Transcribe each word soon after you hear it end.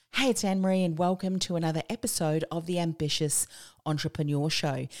it's Anne-Marie and welcome to another episode of the Ambitious Entrepreneur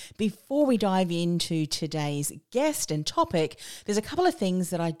Show. Before we dive into today's guest and topic, there's a couple of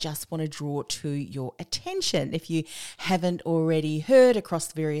things that I just want to draw to your attention if you haven't already heard across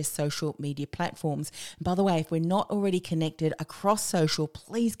the various social media platforms. And by the way, if we're not already connected across social,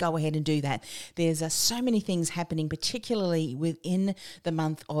 please go ahead and do that. There's so many things happening, particularly within the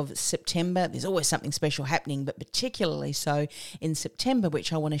month of September. There's always something special happening, but particularly so in September,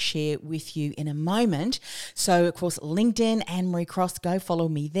 which I want to share with you in a moment. So, of course, LinkedIn and Marie Cross, go follow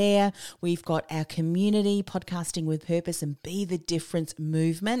me there. We've got our community, Podcasting with Purpose and Be the Difference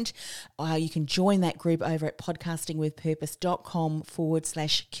movement. You can join that group over at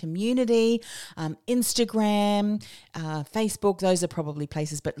podcastingwithpurpose.com/community. Instagram, Facebook, those are probably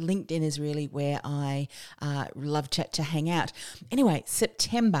places, but LinkedIn is really where I love to hang out. Anyway,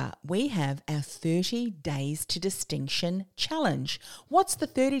 September, we have our 30 Days to Distinction Challenge. What's the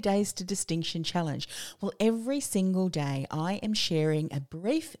 30 Days to Distinction Challenge? Well, every single day I am sharing a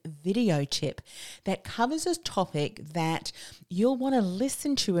brief video tip that covers a topic that you'll want to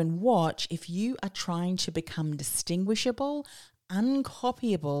listen to and watch if you are trying to become distinguishable,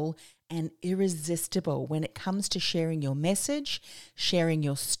 uncopyable, and irresistible when it comes to sharing your message, sharing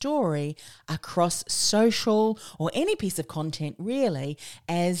your story across social or any piece of content really,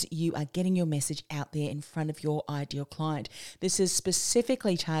 as you are getting your message out there in front of your ideal client. This is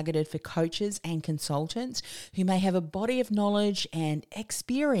specifically targeted for coaches and consultants who may have a body of knowledge and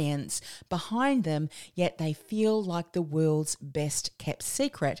experience behind them, yet they feel like the world's best kept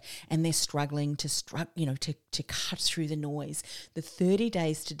secret and they're struggling to cut through the noise. The 30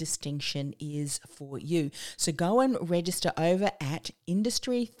 Days to Distinction is for you. So go and register over at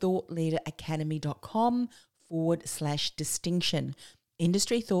industrythoughtleaderacademy.com/distinction.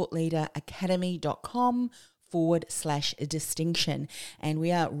 industrythoughtleaderacademy.com/distinction. And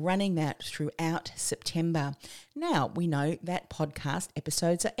we are running that throughout September. Now, we know that podcast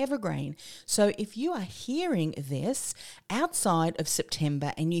episodes are evergreen. So if you are hearing this outside of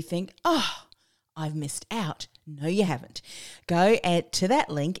September and you think, I've missed out. No, you haven't. Go to that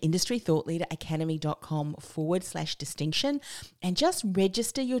link, industrythoughtleaderacademy.com/distinction, and just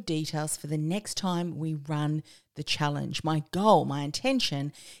register your details for the next time we run the challenge. My goal, my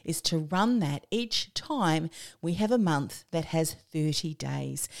intention is to run that each time we have a month that has 30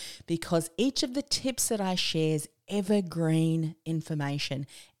 days, because each of the tips that I share is evergreen information,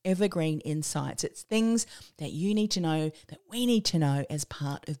 evergreen insights. It's things that you need to know, that we need to know as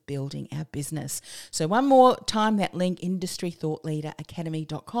part of building our business. So one more time, that link,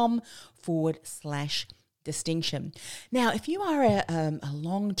 industrythoughtleaderacademy.com/distinction. Now, if you are a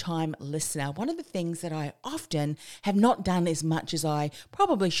long-time listener, one of the things that I often have not done as much as I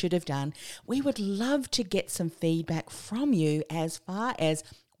probably should have done, we would love to get some feedback from you as far as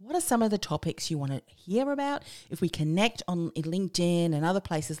what are some of the topics you want to hear about? If we connect on LinkedIn and other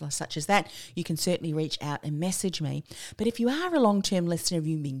places such as that, you can certainly reach out and message me. But if you are a long-term listener,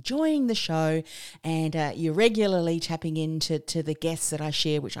 you've been enjoying the show and you're regularly tapping into the guests that I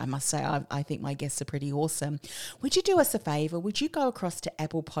share, which I must say I think my guests are pretty awesome, would you do us a favour? Would you go across to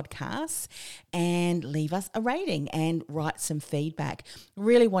Apple Podcasts and leave us a rating and write some feedback?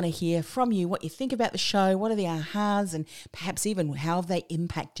 Really want to hear from you what you think about the show, what are the ahas, and perhaps even how have they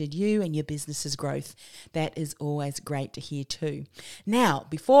impacted you and your business's growth. That is always great to hear too. Now,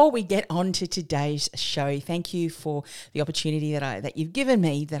 before we get on to today's show, thank you for the opportunity that you've given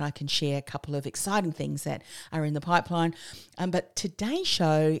me that I can share a couple of exciting things that are in the pipeline. But today's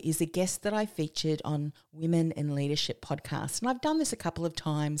show is a guest that I featured on Women in Leadership podcast. And I've done this a couple of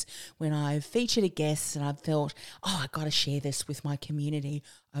times when I've featured a guest and I've felt, I've got to share this with my community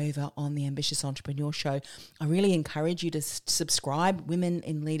over on the Ambitious Entrepreneur Show. I really encourage you to subscribe,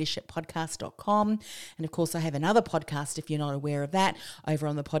 womeninleadershippodcast.com. And of course, I have another podcast, if you're not aware of that, over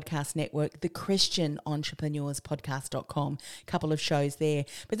on the podcast network, the Christian Entrepreneurs Podcast.com. A couple of shows there.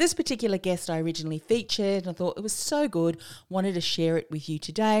 But this particular guest I originally featured, and I thought it was so good, wanted to share it with you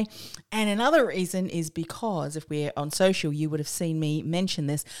today. And another reason is because if we're on social, you would have seen me mention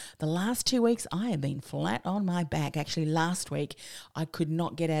this. The last 2 weeks, I have been flat on my back. Actually, last week, I could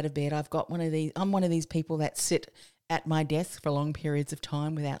not get out of bed. I'm one of these people that sit at my desk for long periods of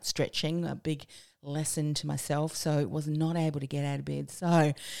time without stretching, a big lesson to myself. So was not able to get out of bed.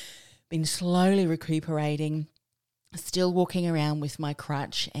 So been slowly recuperating. still walking around with my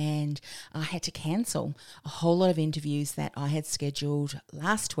crutch, and I had to cancel a whole lot of interviews that I had scheduled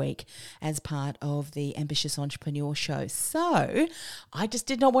last week as part of the Ambitious Entrepreneur Show. So I just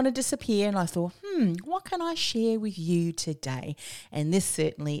did not want to disappear, and I thought, what can I share with you today? And this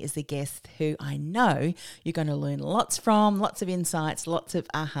certainly is a guest who I know you're going to learn lots from, lots of insights, lots of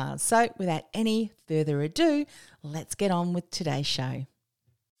ahas. So without any further ado, let's get on with today's show.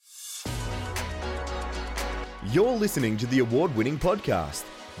 You're listening to the award-winning podcast,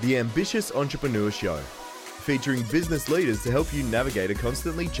 The Ambitious Entrepreneur Show, featuring business leaders to help you navigate a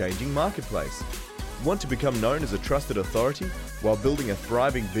constantly changing marketplace. Want to become known as a trusted authority while building a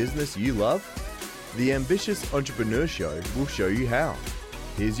thriving business you love? The Ambitious Entrepreneur Show will show you how.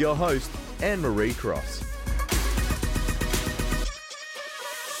 Here's your host, Anne-Marie Cross.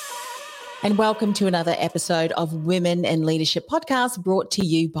 And welcome to another episode of Women in Leadership Podcast, brought to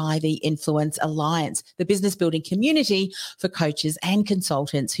you by the Influence Alliance, the business building community for coaches and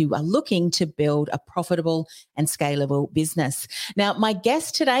consultants who are looking to build a profitable and scalable business. Now, my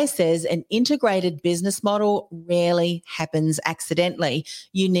guest today says an integrated business model rarely happens accidentally.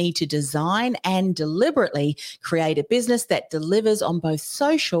 You need to design and deliberately create a business that delivers on both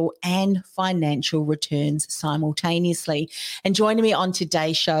social and financial returns simultaneously. And joining me on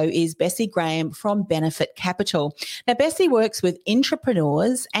today's show is Bessi Graham from Benefit Capital. Now, Bessi works with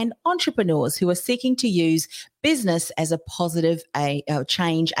intrapreneurs and entrepreneurs who are seeking to use business as a positive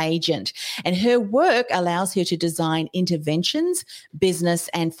change agent. And her work allows her to design interventions, business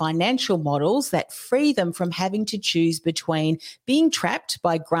and financial models that free them from having to choose between being trapped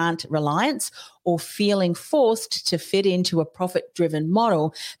by grant reliance or feeling forced to fit into a profit-driven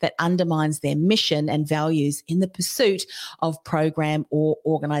model that undermines their mission and values in the pursuit of program or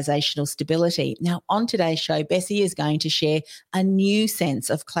organizational stability. Now, on today's show, Bessi is going to share a new sense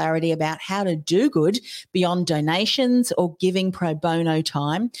of clarity about how to do good beyond donations or giving pro bono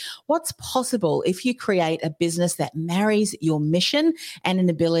time. What's possible if you create a business that marries your mission and an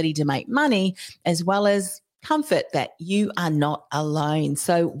ability to make money, as well as comfort that you are not alone.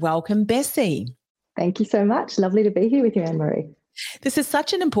 So welcome, Bessi. Thank you so much. Lovely to be here with you, Anne-Marie. This is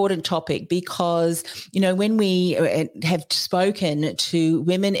such an important topic because, when we have spoken to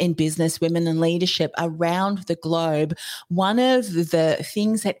women in business, women in leadership around the globe, one of the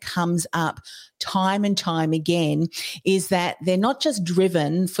things that comes up time and time again is that they're not just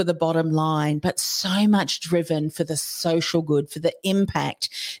driven for the bottom line, but so much driven for the social good, for the impact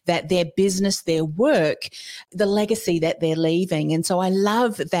that their business, their work, the legacy that they're leaving. And so I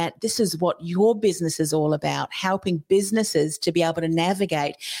love that this is what your business is all about, helping businesses to be able to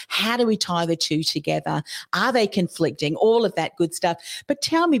navigate. How do we tie the two together? Are they conflicting? All of that good stuff. But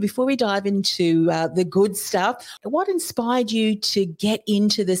tell me, before we dive into the good stuff, what inspired you to get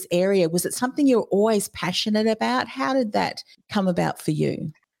into this area? Was it something you're always passionate about? How did that come about for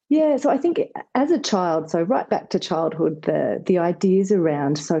you? Yeah, so I think as a child, so right back to childhood, the ideas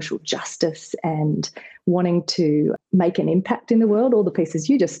around social justice and wanting to make an impact in the world, all the pieces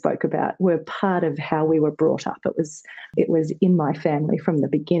you just spoke about, were part of how we were brought up. It was in my family from the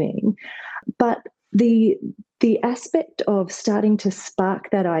beginning. But the aspect of starting to spark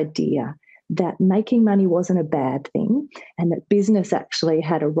that idea that making money wasn't a bad thing and that business actually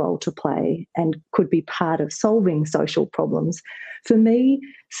had a role to play and could be part of solving social problems, for me,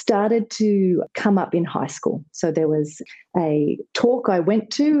 started to come up in high school. So there was a talk I went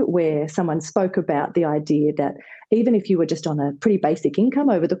to where someone spoke about the idea that even if you were just on a pretty basic income,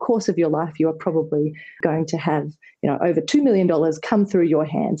 over the course of your life, you are probably going to have, over $2 million come through your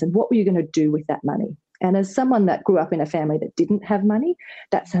hands. And what were you going to do with that money? And as someone that grew up in a family that didn't have money,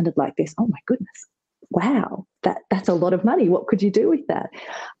 that sounded like this: oh my goodness, wow, that's a lot of money. What could you do with that?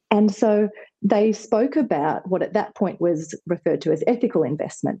 And so they spoke about what at that point was referred to as ethical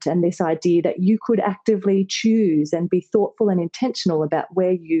investment, and this idea that you could actively choose and be thoughtful and intentional about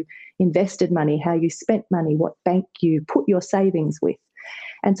where you invested money, how you spent money, what bank you put your savings with.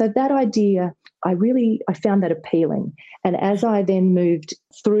 And so that idea, I found that appealing. And as I then moved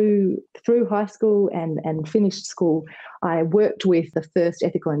through high school and finished school, I worked with the first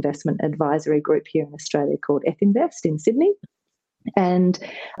ethical investment advisory group here in Australia called Ethinvest in Sydney, and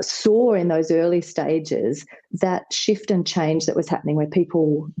saw in those early stages that shift and change that was happening, where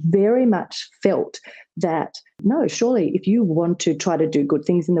people very much felt that, no, surely if you want to try to do good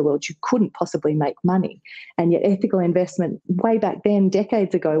things in the world, you couldn't possibly make money. And yet ethical investment way back then,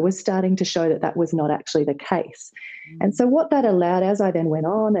 decades ago, was starting to show that that was not actually the case. And so what that allowed, as I then went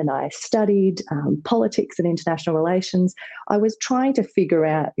on and I studied politics and international relations, I was trying to figure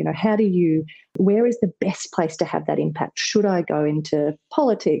out, where is the best place to have that impact? Should I go into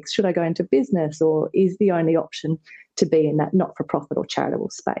politics? Should I go into business? Or is the only option to be in that not-for-profit or charitable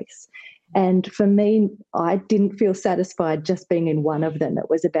space? And for me, I didn't feel satisfied just being in one of them. It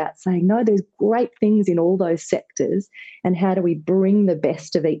was about saying, no, there's great things in all those sectors, and how do we bring the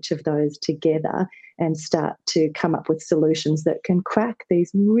best of each of those together and start to come up with solutions that can crack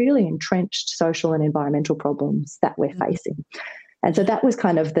these really entrenched social and environmental problems that we're facing. And so that was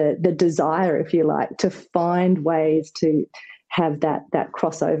kind of the desire, if you like, to find ways to have that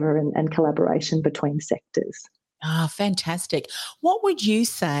crossover and collaboration between sectors. Ah, fantastic. What would you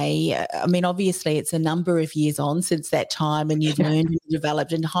say? I mean, obviously, it's a number of years on since that time and you've learned and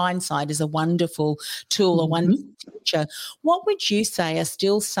developed, and hindsight is a wonderful tool, a wonderful teacher. What would you say are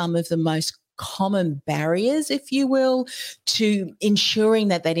still some of the most common barriers, if you will, to ensuring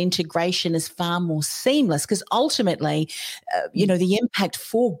that integration is far more seamless? Because ultimately, the impact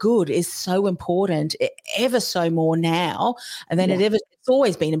for good is so important, ever so more now, and then it's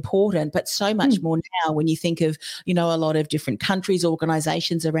always been important, but so much more now when you think of, a lot of different countries,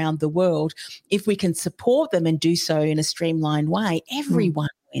 organisations around the world. If we can support them and do so in a streamlined way, everyone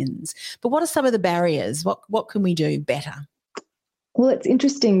wins. But what are some of the barriers? What can we do better? Well, it's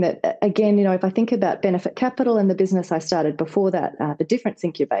interesting that, again, if I think about Benefit Capital and the business I started before that, the Difference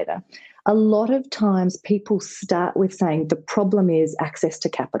Incubator, a lot of times people start with saying the problem is access to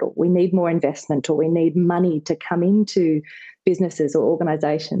capital. We need more investment, or we need money to come into businesses or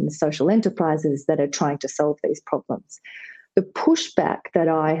organisations, social enterprises that are trying to solve these problems. The pushback that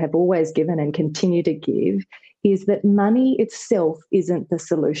I have always given and continue to give is that money itself isn't the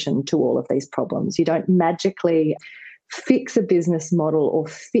solution to all of these problems. You don't magically fix a business model or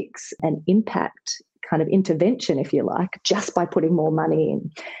fix an impact kind of intervention, if you like, just by putting more money in.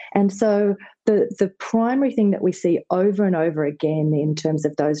 And so the primary thing that we see over and over again in terms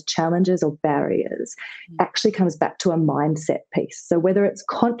of those challenges or barriers actually comes back to a mindset piece. So whether it's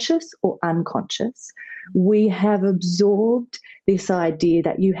conscious or unconscious, we have absorbed this idea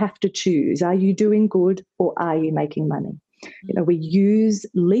that you have to choose. Are you doing good or are you making money? We use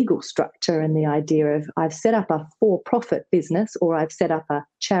legal structure and the idea of I've set up a for-profit business, or I've set up a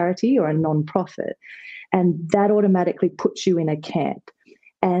charity or a non-profit, and that automatically puts you in a camp.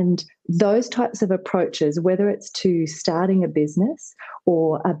 And those types of approaches, whether it's to starting a business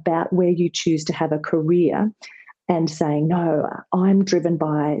or about where you choose to have a career, and saying, no, I'm driven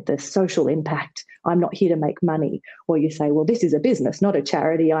by the social impact, I'm not here to make money. Or you say, well, this is a business, not a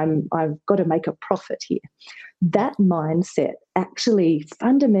charity, I've got to make a profit here. That mindset actually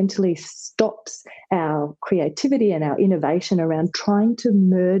fundamentally stops our creativity and our innovation around trying to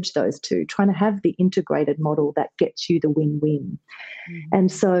merge those two, trying to have the integrated model that gets you the win-win.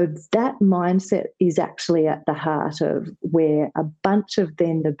 And so that mindset is actually at the heart of where a bunch of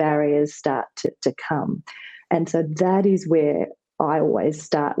then the barriers start to come. And so that is where I always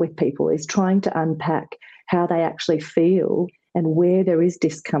start with people, is trying to unpack how they actually feel and where there is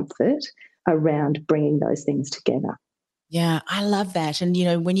discomfort around bringing those things together. Yeah, I love that. And,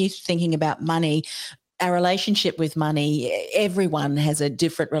 when you're thinking about money, our relationship with money, everyone has a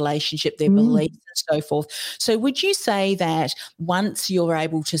different relationship, their beliefs and so forth. So would you say that once you're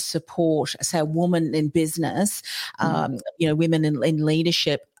able to support, say, a woman in business, women in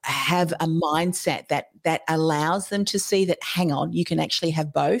leadership, have a mindset that allows them to see that, hang on, you can actually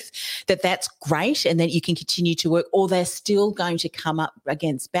have both, that's great, and that you can continue to work, or they're still going to come up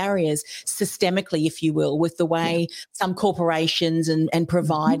against barriers systemically, if you will, with the way some corporations and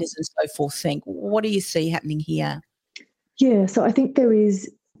providers and so forth think. What do you see happening here? Yeah, so I think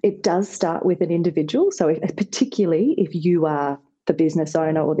it does start with an individual. So particularly if you are the business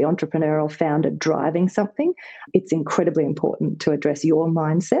owner or the entrepreneurial founder driving something, it's incredibly important to address your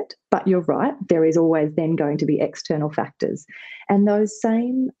mindset. But you're right, there is always then going to be external factors. And those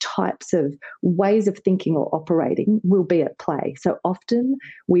same types of ways of thinking or operating will be at play. So often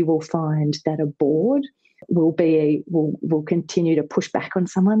we will find that a board will continue to push back on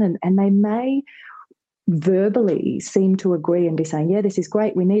someone, and they may verbally seem to agree and be saying, yeah, this is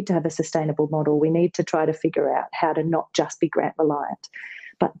great, we need to have a sustainable model, we need to try to figure out how to not just be grant reliant.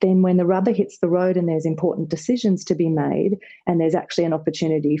 But then when the rubber hits the road and there's important decisions to be made, and there's actually an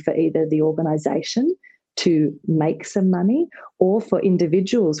opportunity for either the organisation to make some money or for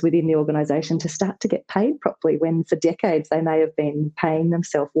individuals within the organisation to start to get paid properly, when for decades they may have been paying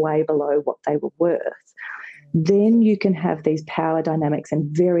themselves way below what they were worth, then you can have these power dynamics and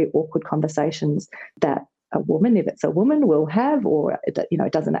very awkward conversations that a woman, if it's a woman, will have, or,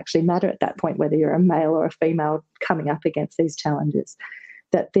 it doesn't actually matter at that point whether you're a male or a female coming up against these challenges,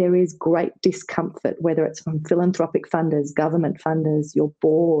 that there is great discomfort, whether it's from philanthropic funders, government funders, your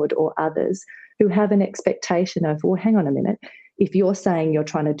board or others, who have an expectation of, well, hang on a minute, if you're saying you're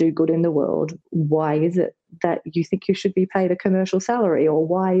trying to do good in the world, why is it that you think you should be paid a commercial salary? Or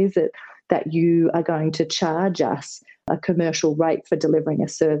why is it that you are going to charge us a commercial rate for delivering a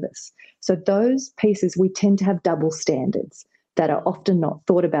service? So those pieces, we tend to have double standards that are often not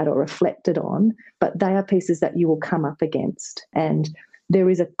thought about or reflected on, but they are pieces that you will come up against. And there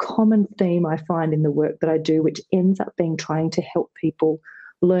is a common theme I find in the work that I do, which ends up being trying to help people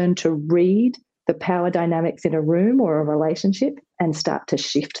learn to read the power dynamics in a room or a relationship and start to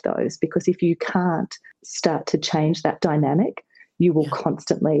shift those. Because if you can't start to change that dynamic, you will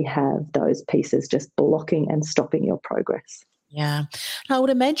constantly have those pieces just blocking and stopping your progress. Yeah. And I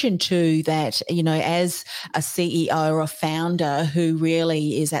would imagine too that, as a CEO or a founder who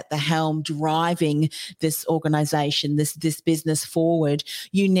really is at the helm driving this organization, this business forward,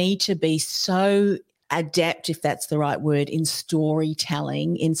 you need to be so adept, if that's the right word, in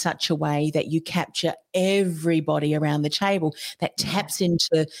storytelling in such a way that you capture everybody around the table, that taps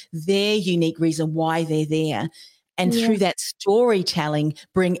into their unique reason why they're there. And through that storytelling,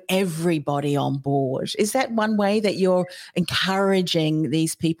 bring everybody on board. Is that one way that you're encouraging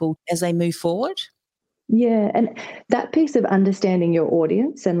these people as they move forward? Yeah, and that piece of understanding your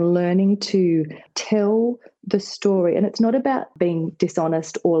audience and learning to tell the story, and it's not about being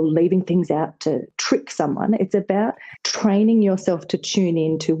dishonest or leaving things out to trick someone. It's about training yourself to tune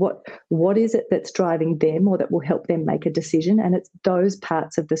in to what is it that's driving them or that will help them make a decision, and it's those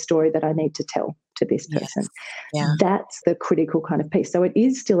parts of the story that I need to tell to this person. Yeah. That's the critical kind of piece. So it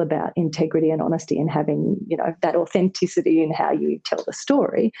is still about integrity and honesty and having, that authenticity in how you tell the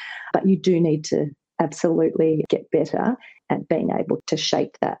story, but you do need to absolutely get better at being able to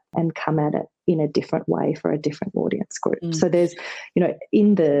shape that and come at it in a different way for a different audience group. So there's,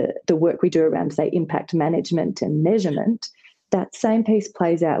 in the work we do around, say, impact management and measurement, that same piece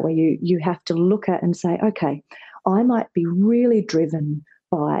plays out where you have to look at and say, okay, I might be really driven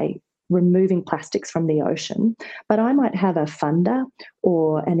by removing plastics from the ocean, but I might have a funder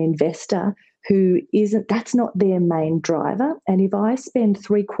or an investor that's not their main driver. And if I spend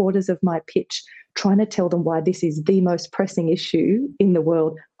 3/4 of my pitch trying to tell them why this is the most pressing issue in the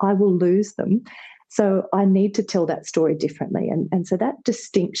world, I will lose them. So I need to tell that story differently. And so that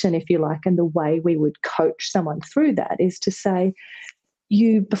distinction, if you like, and the way we would coach someone through that is to say,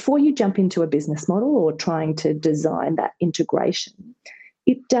 before you jump into a business model or trying to design that integration,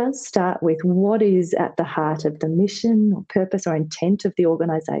 it does start with what is at the heart of the mission or purpose or intent of the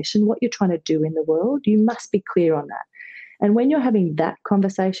organisation, what you're trying to do in the world. You must be clear on that. And when you're having that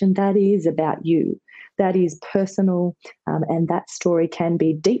conversation, that is about you. That is personal, and that story can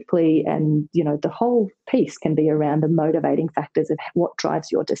be deeply, and the whole piece can be around the motivating factors of what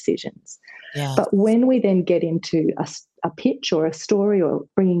drives your decisions. Yeah. But when we then get into a pitch or a story or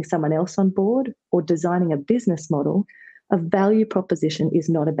bringing someone else on board or designing a business model, a value proposition is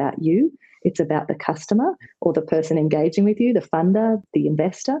not about you. It's about the customer or the person engaging with you, the funder, the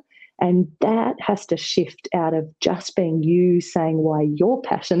investor. And that has to shift out of just being you saying why you're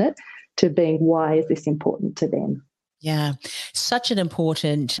passionate to being why is this important to them. Yeah, such an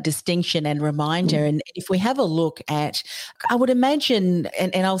important distinction and reminder. And if we have a look at, I would imagine,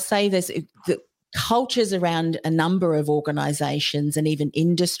 and I'll say this, the cultures around a number of organisations and even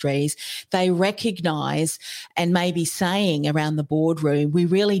industries, they recognise and may be saying around the boardroom, we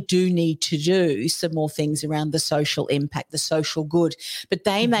really do need to do some more things around the social impact, the social good, but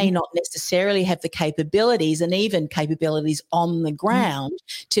they may not necessarily have the capabilities and even capabilities on the ground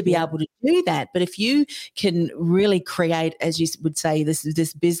to be able to do that. But if you can really create, as you would say,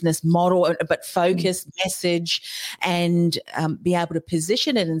 this business model, but focus, message, and be able to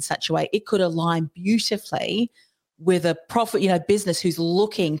position it in such a way, it could align beautifully with a profit, business who's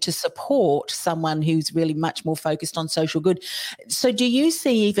looking to support someone who's really much more focused on social good. So do you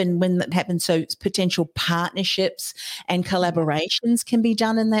see, even when that happens, so potential partnerships and collaborations can be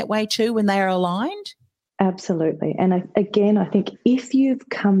done in that way too when they are aligned? Absolutely. And I think if you've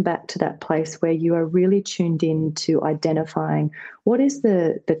come back to that place where you are really tuned in to identifying what is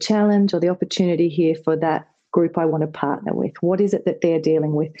the challenge or the opportunity here for that group I want to partner with, what is it that they're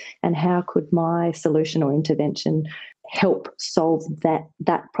dealing with, and how could my solution or intervention help solve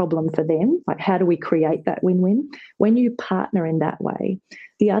that problem for them? Like, how do we create that win-win? When you partner in that way,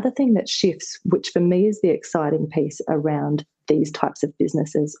 the other thing that shifts, which for me is the exciting piece around these types of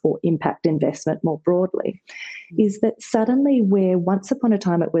businesses or impact investment more broadly, is that suddenly, where once upon a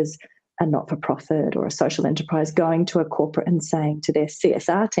time it was a not-for-profit or a social enterprise going to a corporate and saying to their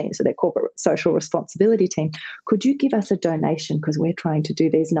CSR team, so their corporate social responsibility team, could you give us a donation because we're trying to do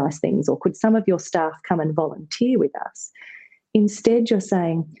these nice things, or could some of your staff come and volunteer with us? Instead, you're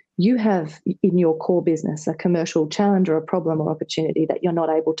saying you have in your core business a commercial challenge or a problem or opportunity that you're not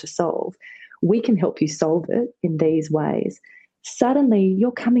able to solve. We can help you solve it in these ways. Suddenly,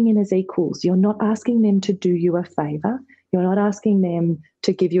 you're coming in as equals. You're not asking them to do you a favour. You're not asking them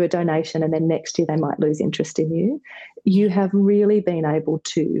to give you a donation and then next year they might lose interest in you. You have really been able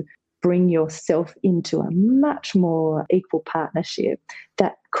to bring yourself into a much more equal partnership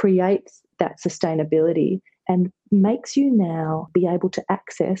that creates that sustainability and makes you now be able to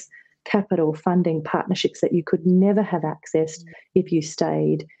access capital funding partnerships that you could never have accessed if you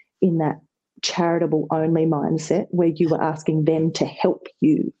stayed in that charitable only mindset where you were asking them to help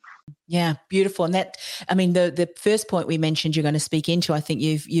you. Yeah, beautiful. And that, I mean, the first point we mentioned you're going to speak into, I think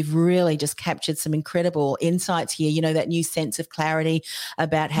you've really just captured some incredible insights here, you know, that new sense of clarity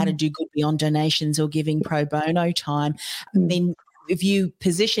about how to do good beyond donations or giving pro bono time. I mean, if you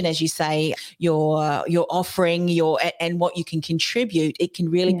position, as you say, your offering, and what you can contribute, it can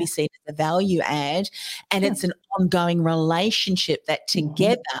really be seen as a value add, and it's an ongoing relationship that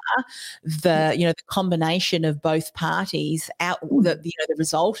together, the combination of both parties the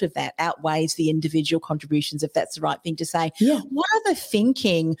result of that outweighs the individual contributions, if that's the right thing to say. What other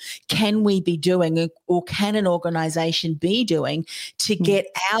thinking can we be doing, or can an organisation be doing to get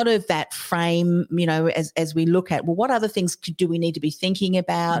out of that frame? You know, as we look at, well, what other things do we need to be thinking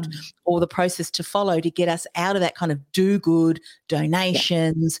about, or the process to follow to get us out of that kind of do good,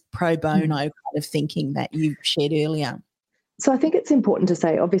 donations, pro bono kind of thinking that you shared earlier? So I think it's important to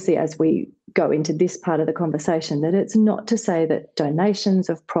say, obviously, as we go into this part of the conversation, that it's not to say that donations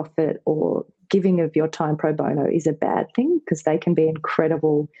of profit or giving of your time pro bono is a bad thing, because they can be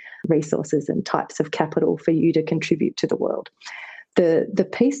incredible resources and types of capital for you to contribute to the world. The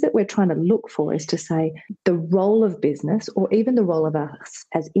piece that we're trying to look for is to say the role of business, or even the role of us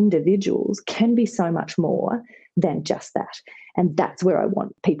as individuals, can be so much more than just that. And that's where I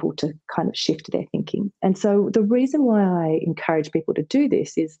want people to kind of shift their thinking. And so the reason why I encourage people to do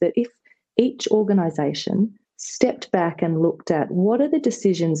this is that if each organisation stepped back and looked at what are the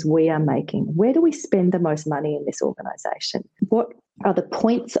decisions we are making, where do we spend the most money in this organisation, what are the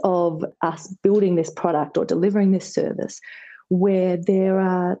points of us building this product or delivering this service where there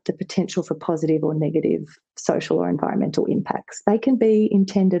are the potential for positive or negative social or environmental impacts. They can be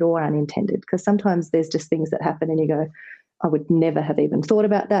intended or unintended, because sometimes there's just things that happen and you go, I would never have even thought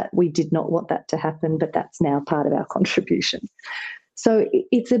about that. We did not want that to happen, but that's now part of our contribution. So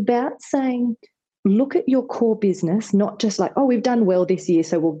it's about saying, look at your core business, not just like, oh, we've done well this year,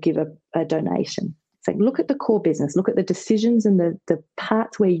 so we'll give a donation. Saying, look at the core business, look at the decisions and the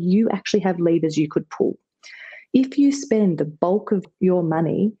parts where you actually have levers you could pull. If you spend the bulk of your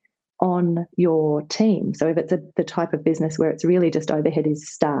money on your team, so if it's the type of business where it's really just overhead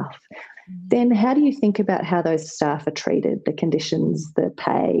is staff, then how do you think about how those staff are treated, the conditions, the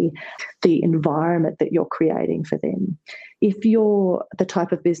pay, the environment that you're creating for them? If you're the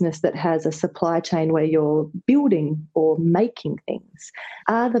type of business that has a supply chain where you're building or making things,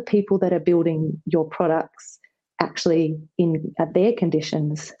 are the people that are building your products actually at their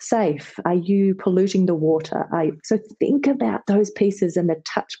conditions safe? Are you polluting the water? So think about those pieces and the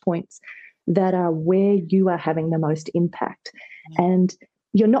touch points that are where you are having the most impact. And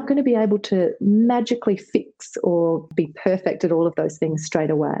you're not going to be able to magically fix or be perfect at all of those things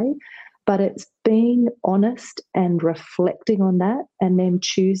straight away, but it's being honest and reflecting on that and then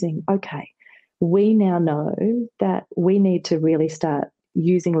choosing, okay, we now know that we need to really start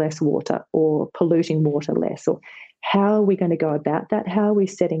using less water or polluting water less, or how are we going to go about that? How are we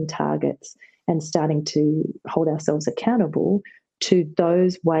setting targets and starting to hold ourselves accountable to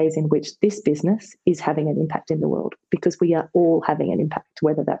those ways in which this business is having an impact in the world? Because we are all having an impact,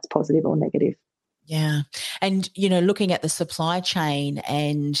 whether that's positive or negative. Yeah. And, looking at the supply chain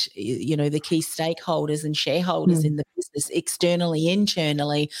and, the key stakeholders and shareholders in the business, externally,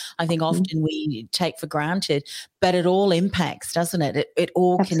 internally, I think often we take for granted, but it all impacts, doesn't it? It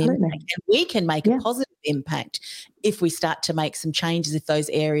all Absolutely. can impact. And we can make a positive impact if we start to make some changes, if those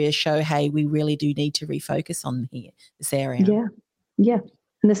areas show, hey, we really do need to refocus on this area. Yeah.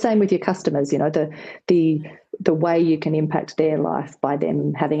 And the same with your customers, the way you can impact their life by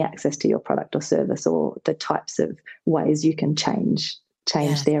them having access to your product or service, or the types of ways you can change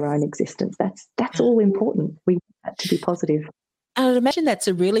their own existence. That's all important. We want that to be positive. I would imagine that's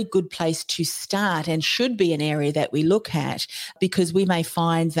a really good place to start and should be an area that we look at, because we may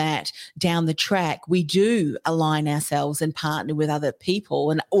find that down the track we do align ourselves and partner with other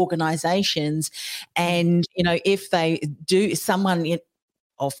people and organisations. And, if they do,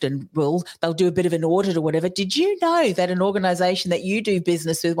 often they'll do a bit of an audit or whatever. Did you know that an organisation that you do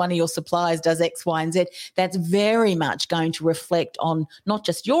business with, one of your suppliers does X, Y, and Z? That's very much going to reflect on not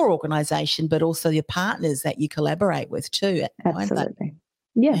just your organisation, but also your partners that you collaborate with too. Absolutely.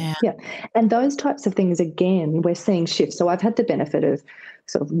 Yeah. And those types of things, again, we're seeing shifts. So I've had the benefit of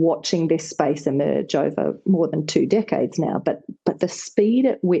sort of watching this space emerge over more than 2 decades now, but the speed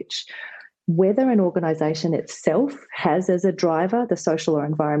at which whether an organisation itself has as a driver the social or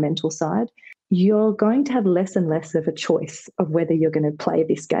environmental side, you're going to have less and less of a choice of whether you're going to play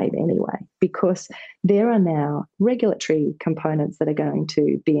this game anyway, because there are now regulatory components that are going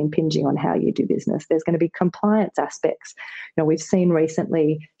to be impinging on how you do business. There's going to be compliance aspects. We've seen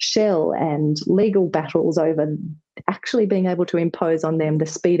recently Shell and legal battles over actually being able to impose on them the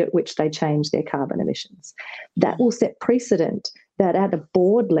speed at which they change their carbon emissions. That will set precedent that at a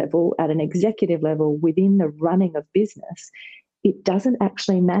board level, at an executive level, within the running of business, it doesn't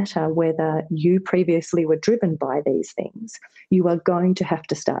actually matter whether you previously were driven by these things. You are going to have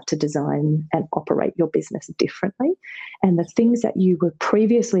to start to design and operate your business differently. And the things that you were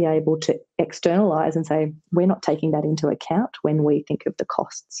previously able to externalise and say, we're not taking that into account when we think of the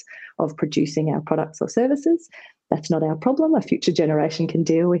costs of producing our products or services, that's not our problem. A future generation can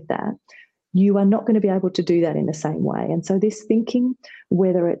deal with that. You are not going to be able to do that in the same way. And so this thinking,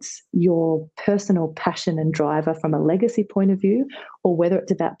 whether it's your personal passion and driver from a legacy point of view, or whether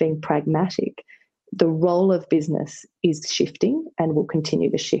it's about being pragmatic, the role of business is shifting and will continue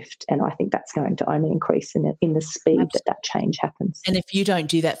to shift. And I think that's going to only increase in the speed that change happens. And if you don't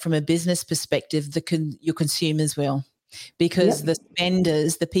do that from a business perspective, your consumers will. Because the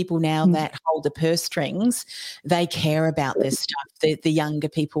spenders, the people now that hold the purse strings, they care about this stuff, the younger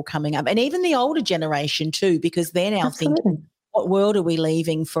people coming up, and even the older generation too, because they're now thinking, what world are we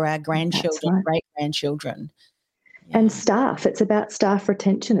leaving for our grandchildren, great-grandchildren? And staff, it's about staff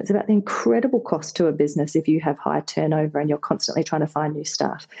retention. It's about the incredible cost to a business if you have high turnover and you're constantly trying to find new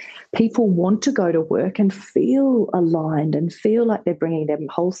staff. People want to go to work and feel aligned and feel like they're bringing their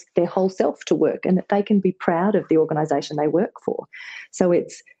whole self to work and that they can be proud of the organisation they work for. So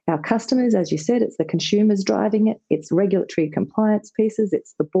it's our customers, as you said, it's the consumers driving it, it's regulatory compliance pieces,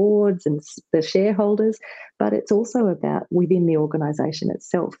 it's the boards and the shareholders, but it's also about within the organisation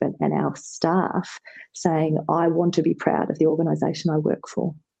itself and our staff saying, I want to be proud of the organisation I work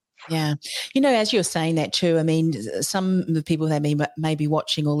for. Yeah. As you're saying that too, I mean, some of the people that may be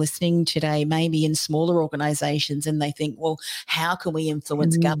watching or listening today may be in smaller organisations and they think, well, how can we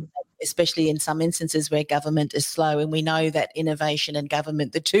influence government? Especially in some instances where government is slow. And we know that innovation and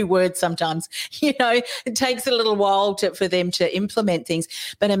government, the two words sometimes, it takes a little while for them to implement things.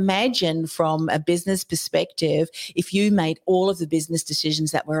 But imagine from a business perspective, if you made all of the business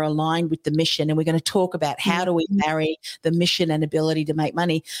decisions that were aligned with the mission, and we're going to talk about how do we marry the mission and ability to make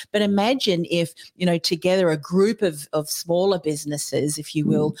money. But imagine if, together a group of smaller businesses, if you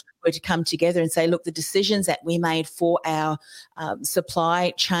will, were to come together and say, look, the decisions that we made for our supply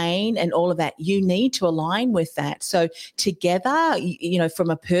chain and all of that, you need to align with that. So together,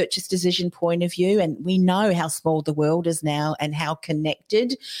 from a purchase decision point of view, and we know how small the world is now and how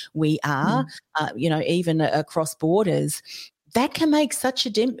connected we are, even across borders, that can make such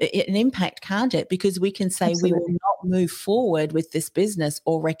an impact, can't it? Because we can say we will not move forward with this business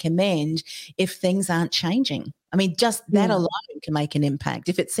or recommend if things aren't changing. I mean, just that alone can make an impact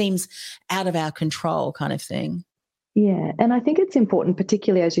if it seems out of our control kind of thing. Yeah, and I think it's important,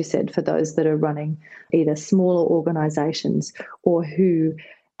 particularly, as you said, for those that are running either smaller organisations or who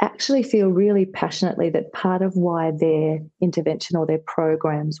actually feel really passionately that part of why their intervention or their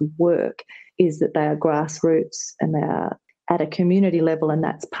programs work is that they are grassroots and they are at a community level, and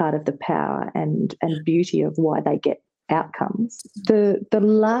that's part of the power and beauty of why they get outcomes. The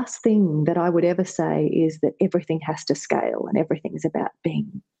last thing that I would ever say is that everything has to scale and everything's about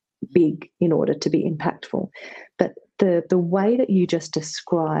being big in order to be impactful. But the way that you just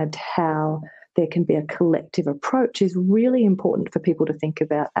described how there can be a collective approach is really important for people to think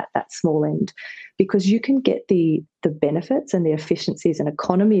about at that small end, because you can get the benefits and the efficiencies and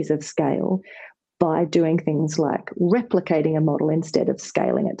economies of scale by doing things like replicating a model instead of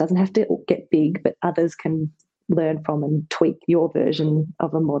scaling it. It doesn't have to get big, but others can learn from and tweak your version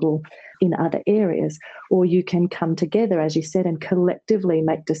of a model in other areas. Or you can come together, as you said, and collectively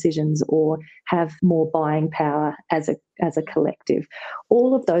make decisions or have more buying power as a collective.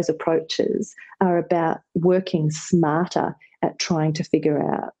 All of those approaches are about working smarter at trying to figure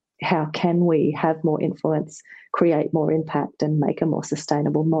out how can we have more influence, create more impact, and make a more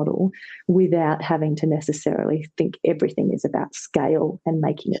sustainable model without having to necessarily think everything is about scale and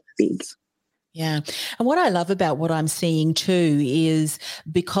making it big. Yeah. And what I love about what I'm seeing too is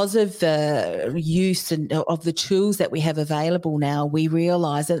because of the use of the tools that we have available now, we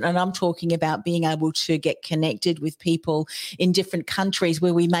realise, and I'm talking about being able to get connected with people in different countries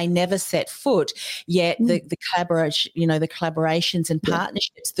where we may never set foot, yet the collaboration, the collaborations and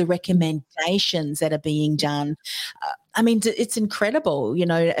partnerships, the recommendations that are being done. I mean, it's incredible,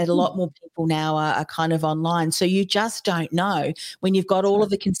 a lot more people now are kind of online. So you just don't know when you've got all of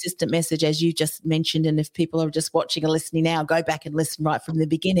the consistent message, as you just mentioned, and if people are just watching or listening now, go back and listen right from the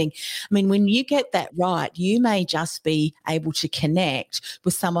beginning. I mean, when you get that right, you may just be able to connect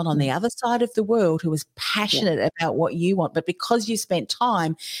with someone on the other side of the world who is passionate about what you want. But because you spent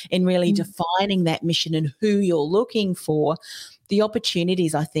time in really defining that mission and who you're looking for, the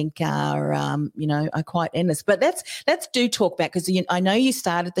opportunities, I think, are quite endless. But let's do talk back, because I know you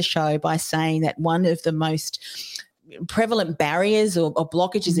started the show by saying that one of the most prevalent barriers or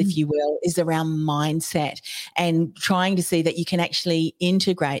blockages, if you will, is around mindset and trying to see that you can actually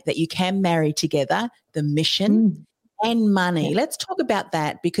integrate, that you can marry together the mission and money. Let's talk about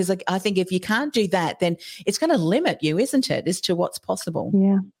that, because I think if you can't do that, then it's going to limit you, isn't it, as to what's possible?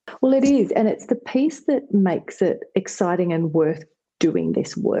 Yeah. Well, it is. And it's the piece that makes it exciting and worth doing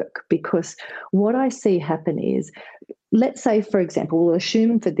this work, because what I see happen is, let's say, for example, we'll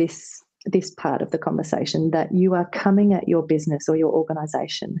assume for this part of the conversation that you are coming at your business or your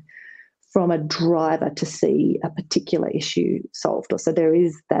organisation from a driver to see a particular issue solved. Or so there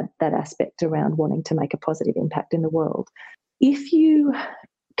is that aspect around wanting to make a positive impact in the world. If you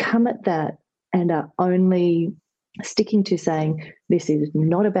come at that and are only sticking to saying, this is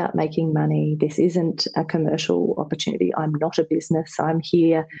not about making money, this isn't a commercial opportunity, I'm not a business, I'm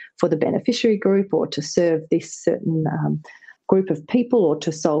here for the beneficiary group or to serve this certain group of people or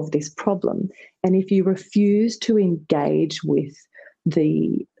to solve this problem. And if you refuse to engage with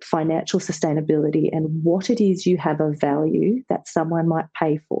the financial sustainability and what it is you have of value that someone might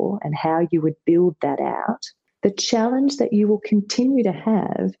pay for and how you would build that out, the challenge that you will continue to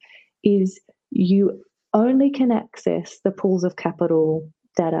have is you only can access the pools of capital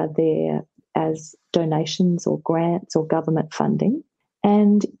that are there as donations or grants or government funding.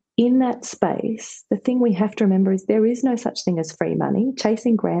 And in that space, the thing we have to remember is there is no such thing as free money.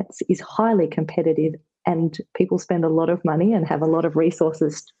 Chasing grants is highly competitive and people spend a lot of money and have a lot of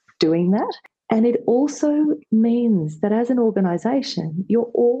resources doing that. And it also means that as an organisation,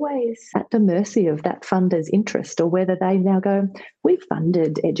 you're always at the mercy of that funder's interest, or whether they now go, we've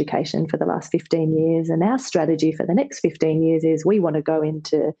funded education for the last 15 years and our strategy for the next 15 years is we want to go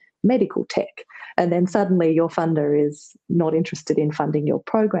into medical tech. And then suddenly your funder is not interested in funding your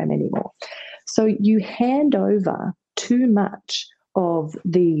program anymore. So you hand over too much of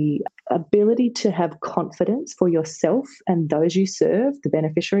the ability to have confidence for yourself and those you serve, the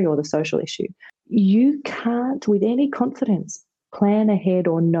beneficiary or the social issue. You can't, with any confidence, plan ahead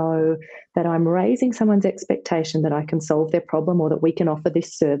or know that I'm raising someone's expectation that I can solve their problem or that we can offer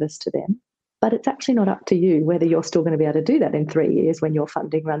this service to them. But it's actually not up to you whether you're still going to be able to do that in 3 years when your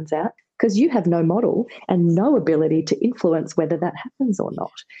funding runs out, because you have no model and no ability to influence whether that happens or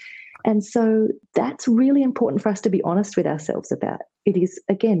not. And so that's really important for us to be honest with ourselves about. It is,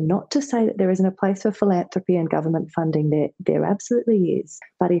 again, not to say that there isn't a place for philanthropy and government funding. There absolutely is.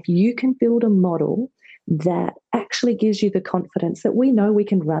 But if you can build a model that actually gives you the confidence that we know we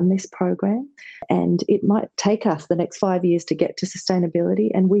can run this program, and it might take us the next 5 years to get to sustainability,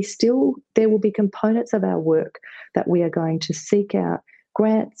 and there will be components of our work that we are going to seek out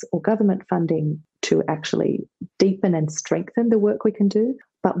grants or government funding to actually deepen and strengthen the work we can do.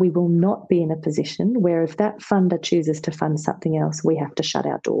 But we will not be in a position where if that funder chooses to fund something else, we have to shut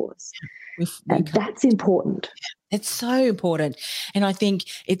our doors. And that's important. It's so important. And I think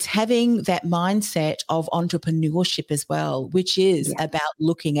it's having that mindset of entrepreneurship as well, which is about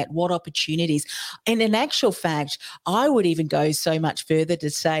looking at what opportunities. And in actual fact, I would even go so much further to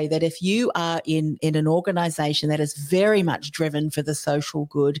say that if you are in an organisation that is very much driven for the social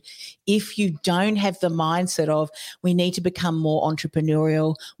good, if you don't have the mindset of we need to become more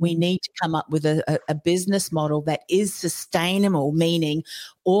entrepreneurial, we need to come up with a business model that is sustainable, meaning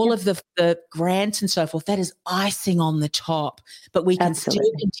all of the grants and so forth, that is icing on the top, but we can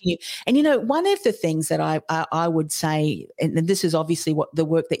still continue. And, one of the things that I would say, and this is obviously what the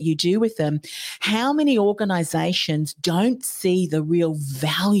work that you do with them, how many organisations don't see the real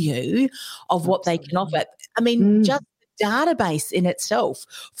value of what they can offer? I mean, just database in itself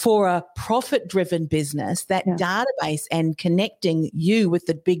for a profit-driven business, that database and connecting you with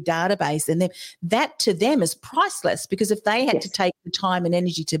the big database, and then that to them is priceless, because if they had to take the time and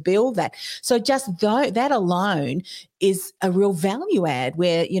energy to build that. So just that alone is a real value add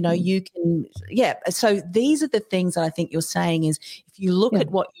where, you can, So these are the things that I think you're saying is, if you look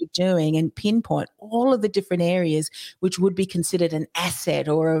at what you're doing and pinpoint all of the different areas which would be considered an asset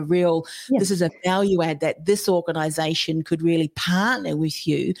or a real, this is a value add that this organisation could really partner with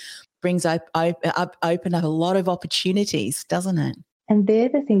you, brings open up a lot of opportunities, doesn't it? And they're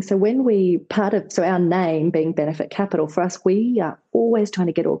the things. So so our name being Benefit Capital, for us, we are always trying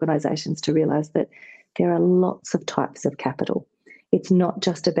to get organisations to realise that there are lots of types of capital. It's not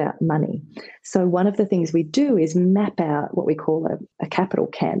just about money. So one of the things we do is map out what we call a capital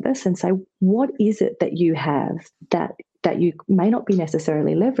canvas and say, what is it that you have that you may not be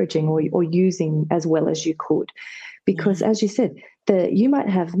necessarily leveraging or using as well as you could? Because as you said, you might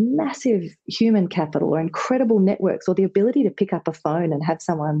have massive human capital or incredible networks or the ability to pick up a phone and have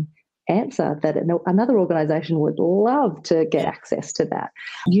someone answer that another organisation would love to get access to that.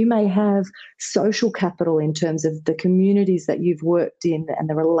 You may have social capital in terms of the communities that you've worked in and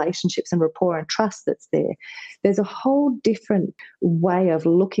the relationships and rapport and trust that's there. There's a whole different way of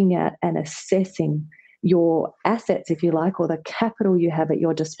looking at and assessing your assets, if you like, or the capital you have at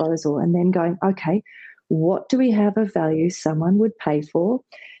your disposal, and then going, okay, what do we have of value someone would pay for?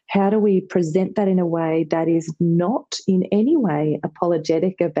 How do we present that in a way that is not in any way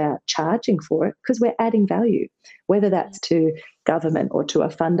apologetic about charging for it? Because we're adding value, whether that's to government or to a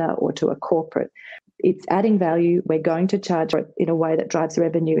funder or to a corporate. It's adding value. We're going to charge it in a way that drives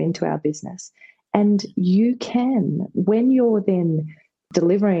revenue into our business. And you can, when you're then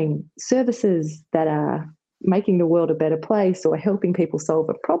delivering services that are making the world a better place or helping people solve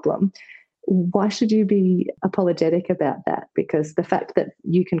a problem, why should you be apologetic about that? Because the fact that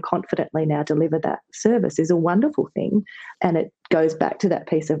you can confidently now deliver that service is a wonderful thing. And it goes back to that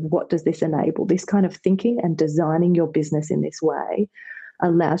piece of, what does this enable? This kind of thinking and designing your business in this way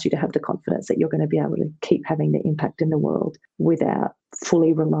allows you to have the confidence that you're going to be able to keep having the impact in the world without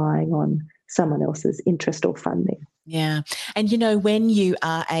fully relying on someone else's interest or funding. Yeah. And, when you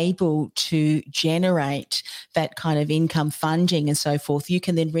are able to generate that kind of income funding and so forth, you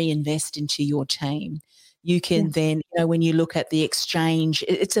can then reinvest into your team. You can then, when you look at the exchange,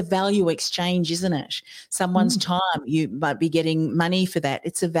 it's a value exchange, isn't it? Someone's time, you might be getting money for that.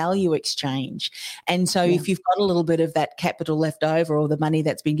 It's a value exchange. And so if you've got a little bit of that capital left over or the money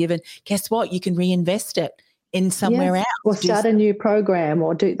that's been given, guess what? You can reinvest it in somewhere else. Or start a new program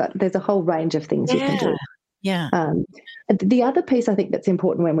or do that. There's a whole range of things you can do. Yeah. The other piece I think that's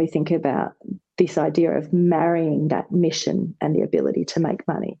important when we think about this idea of marrying that mission and the ability to make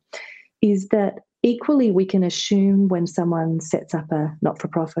money is that equally we can assume when someone sets up a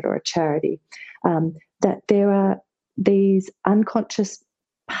not-for-profit or a charity that there are these unconscious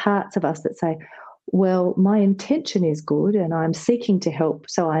parts of us that say, well, my intention is good and I'm seeking to help,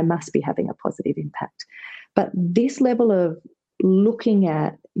 so I must be having a positive impact. But this level of looking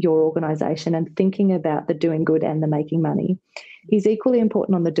at your organisation and thinking about the doing good and the making money is equally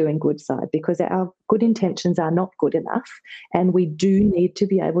important on the doing good side, because our good intentions are not good enough, and we do need to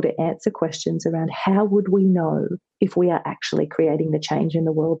be able to answer questions around how would we know if we are actually creating the change in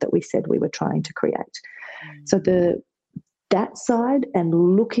the world that we said we were trying to create. So that side,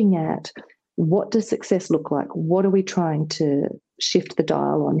 and looking at what does success look like? What are we trying to shift the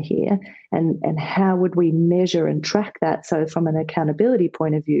dial on here? And how would we measure and track that? So from an accountability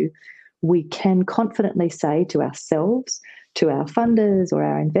point of view, we can confidently say to ourselves, to our funders or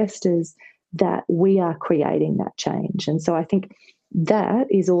our investors, that we are creating that change. And so I think that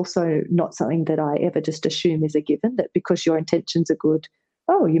is also not something that I ever just assume is a given, that because your intentions are good,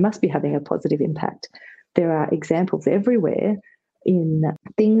 oh, you must be having a positive impact. There are examples everywhere in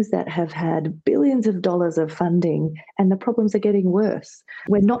things that have had billions of dollars of funding and the problems are getting worse.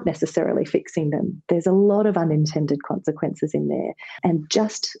 We're not necessarily fixing them. There's a lot of unintended consequences in there. And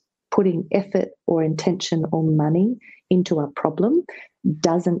just putting effort or intention or money into a problem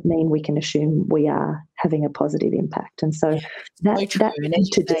doesn't mean we can assume we are having a positive impact. And so that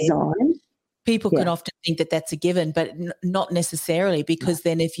to design. People can often think that that's a given, but not necessarily, because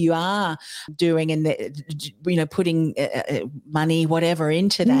then if you are doing and putting money, whatever,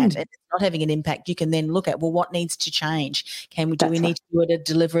 into that, and it's not having an impact, you can then look at, well, what needs to change? Do we need to do it,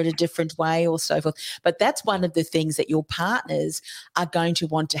 deliver it a different way, or so forth? But that's one of the things that your partners are going to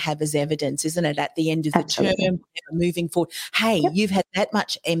want to have as evidence, isn't it? At the end of the term, moving forward, hey, you've had that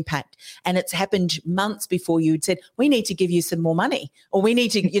much impact, and it's happened months before you'd said, we need to give you some more money, or we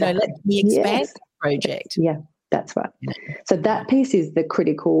need to, let me expand. Project. Yeah. That's right. So that piece is the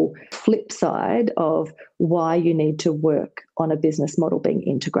critical flip side of why you need to work on a business model being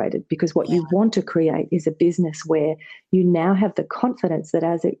integrated, because what you want to create is a business where you now have the confidence that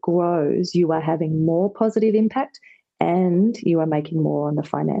as it grows, you are having more positive impact and you are making more on the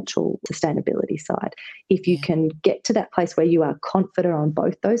financial sustainability side. If you can get to that place where you are confident on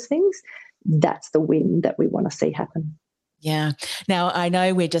both those things, that's the win that we want to see happen. Yeah. Now, I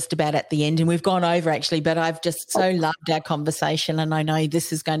know we're just about at the end and we've gone over actually, but I've just so loved our conversation, and I know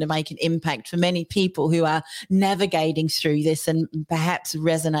this is going to make an impact for many people who are navigating through this and perhaps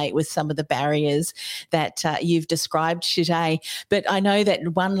resonate with some of the barriers that you've described today. But I know that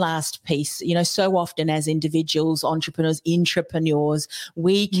one last piece, you know, so often as individuals, entrepreneurs, intrapreneurs,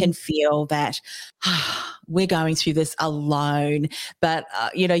 we can feel that we're going through this alone. But,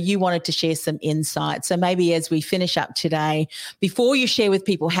 you know, you wanted to share some insights. So maybe as we finish up today, before you share with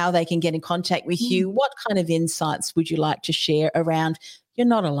people how they can get in contact with you, what kind of insights would you like to share around you're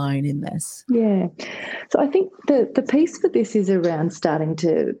not alone in this? Yeah. So I think the piece for this is around starting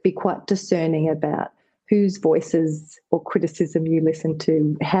to be quite discerning about whose voices or criticism you listen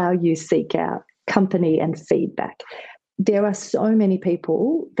to, how you seek out company and feedback. There are so many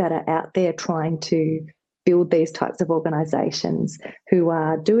people that are out there trying to build these types of organisations who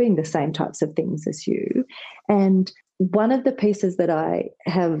are doing the same types of things as you. And one of the pieces that I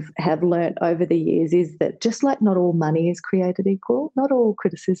have learnt over the years is that just like not all money is created equal, not all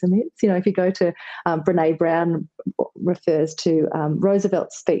criticism is. You know, if you go to Brene Brown refers to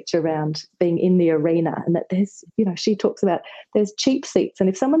Roosevelt's speech around being in the arena, and that there's, you know, she talks about there's cheap seats, and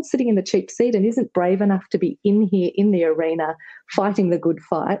if someone's sitting in the cheap seat and isn't brave enough to be in here in the arena fighting the good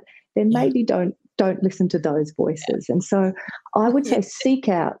fight, then maybe don't listen to those voices. And so I would say seek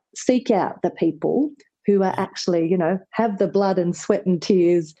out the people who are actually, you know, have the blood and sweat and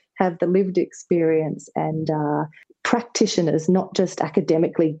tears, have the lived experience, and practitioners, not just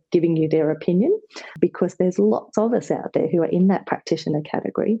academically giving you their opinion, because there's lots of us out there who are in that practitioner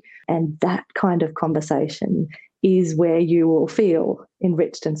category. And that kind of conversation is where you will feel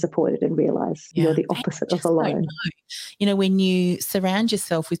enriched and supported and realise you're the opposite of alone. You know, when you surround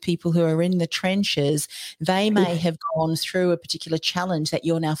yourself with people who are in the trenches, they may have gone through a particular challenge that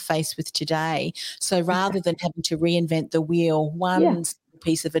you're now faced with today. So rather than having to reinvent the wheel, one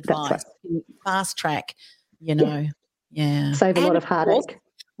piece of advice, fast track, you know. Save a lot of heartache.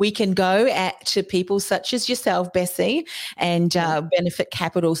 We can go to people such as yourself, Bessi, and Benefit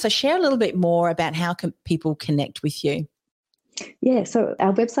Capital. So share a little bit more about how can people connect with you. Yeah, so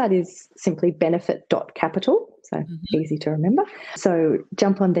our website is simply benefit.capital, so easy to remember. So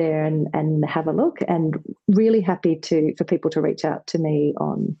jump on there and have a look, and really happy for people to reach out to me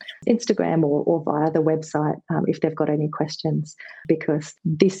on Instagram or via the website if they've got any questions, because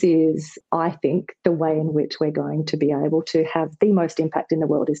this is, I think, the way in which we're going to be able to have the most impact in the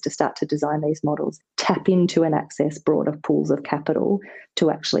world is to start to design these models, tap into and access broader pools of capital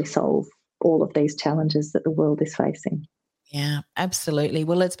to actually solve all of these challenges that the world is facing. Yeah, absolutely.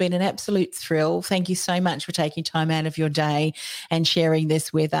 Well, it's been an absolute thrill. Thank you so much for taking time out of your day and sharing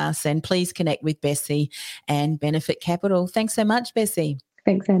this with us. And please connect with Bessi and Benefit Capital. Thanks so much, Bessi.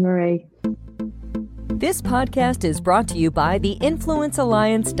 Thanks, Anne-Marie. This podcast is brought to you by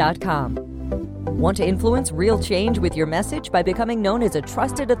theinfluencealliance.com. Want to influence real change with your message by becoming known as a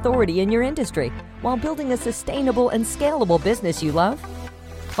trusted authority in your industry while building a sustainable and scalable business you love?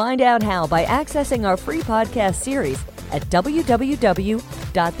 Find out how by accessing our free podcast series at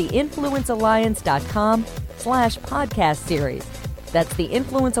www.theinfluencealliance.com/podcast series. That's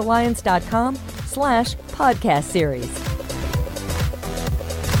theinfluencealliance.com/podcast series.